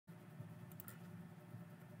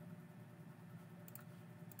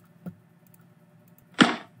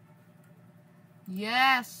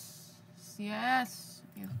Yes. Yes.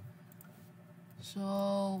 Yeah.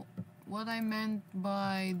 So what I meant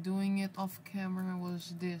by doing it off camera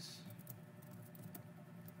was this.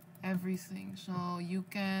 Everything. So you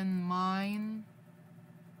can mine,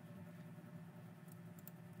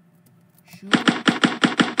 shoot,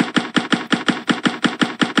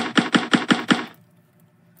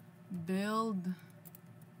 build,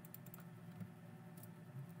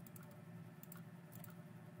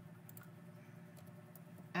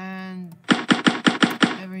 and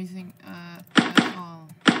everything. That's all.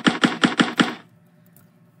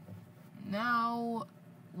 Now,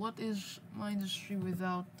 what is mindustry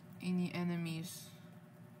without any enemies?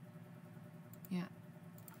 Yeah.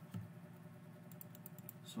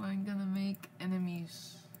 So I'm gonna make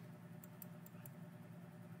enemies.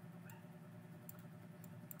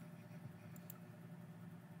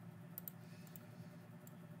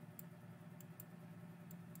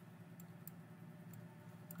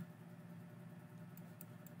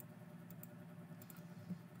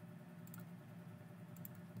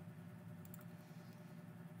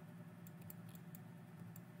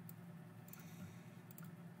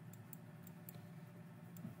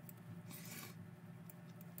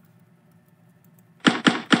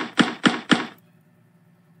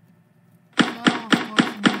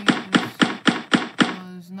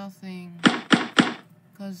 Nothing,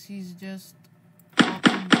 because he's just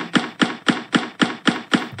walking there.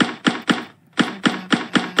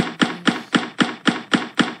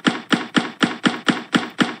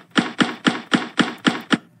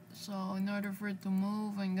 So in order for it to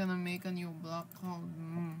move, I'm gonna make a new block called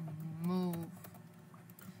move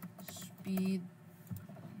speed.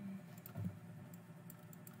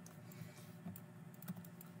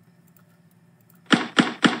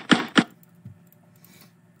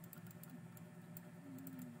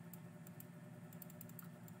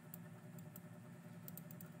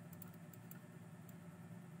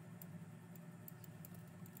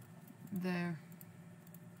 There.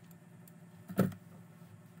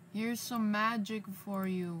 Here's some magic for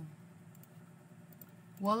you.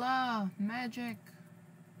 Voila! Magic!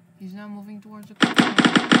 He's now moving towards the corner.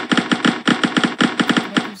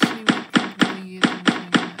 But you see, we can't really get anything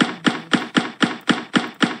out of this.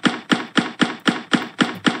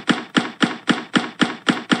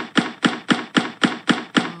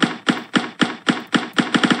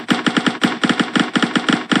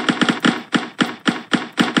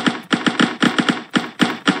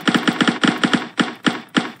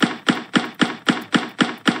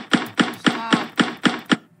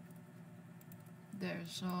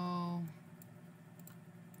 So I'm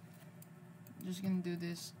just gonna do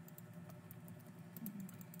this.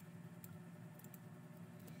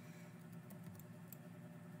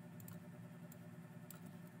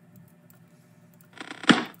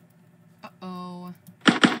 Uh-oh.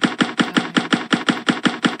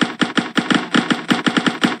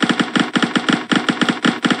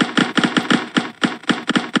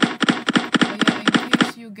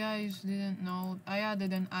 You guys didn't know, I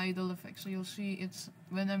added an idle effect, so you'll see it's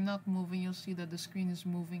when I'm not moving, you'll see that the screen is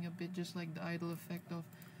moving a bit, just like the idle effect of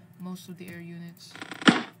most of the air units.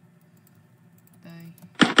 Die.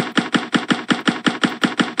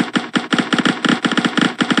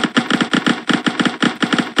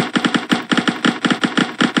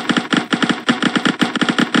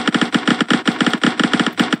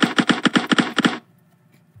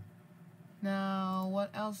 Now, what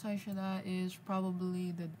else I should add is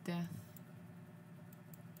probably the death.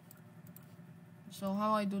 So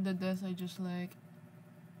how I do the death, I just like,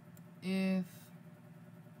 if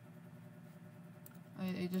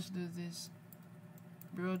I just do this,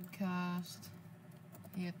 broadcast,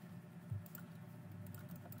 hit,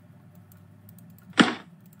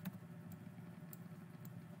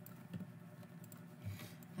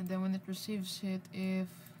 and then when it receives hit, if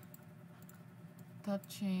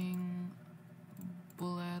touching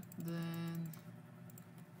bullet, then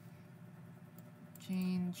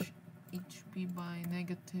change HP by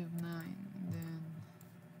 -9, and then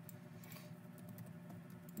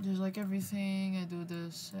just like everything, I do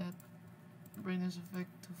the set brightness effect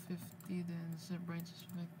to 50, then set brightness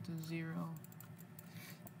effect to 0,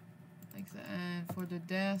 like that. And for the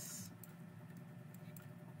death,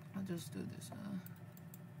 I'll just do this.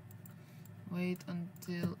 Wait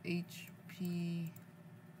until HP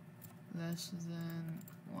less than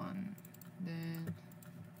 1, then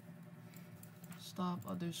stop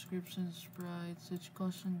other scripts and sprites, switch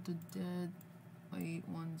caution to dead, wait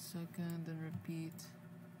 1 second, then repeat,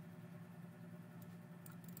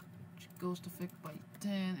 ghost effect by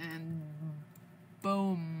 10, and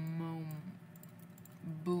boom, boom,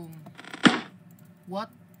 boom.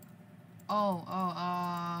 What?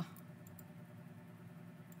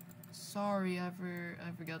 Sorry, I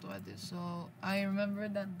forgot to add this. So I remember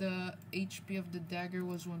that the HP of the dagger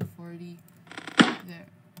was 140. There.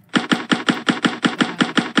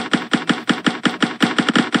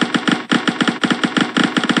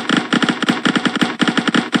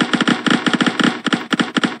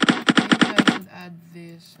 Maybe I should add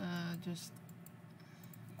this. Just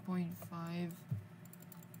 0.5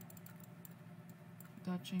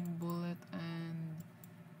 touching bullet and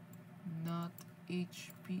not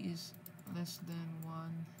HP is less than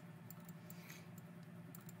 1.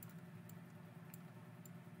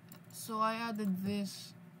 So I added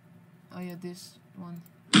this. Oh yeah, this one.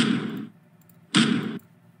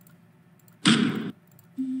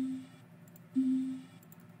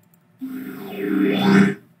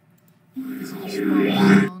 This is the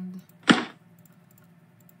spawn sound.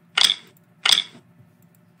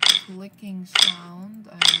 Clicking sound.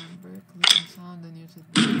 I remember clicking sound. Then you said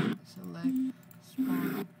select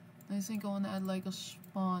spawn. I think I want to add like a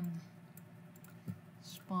spawn,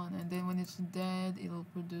 and then when it's dead, it'll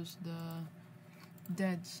produce the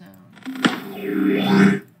dead sound.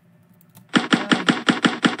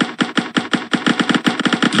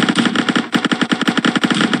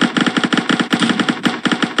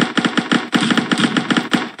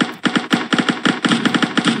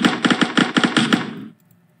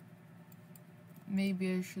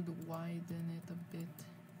 Maybe I should widen it a bit.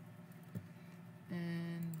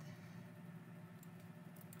 And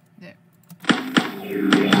there.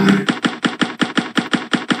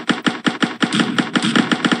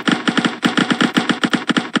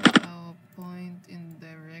 I'll point in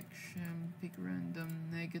direction, pick random,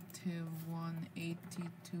 negative 180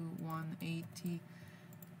 to 180.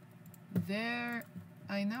 There,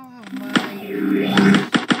 I now have my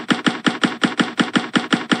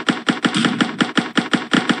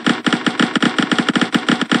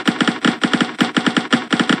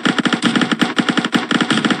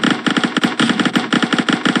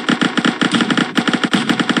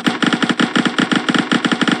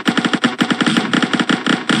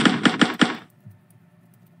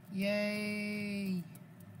Yay!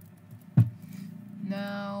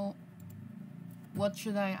 Now, what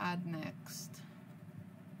should I add next?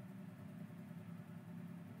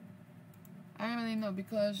 I don't really know,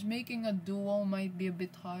 because making a duo might be a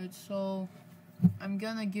bit hard, so I'm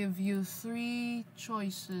gonna give you 3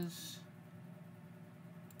 choices.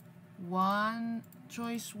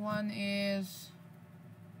 Choice 1 is,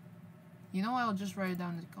 you know, I'll just write it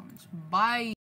down in the comments. Bye!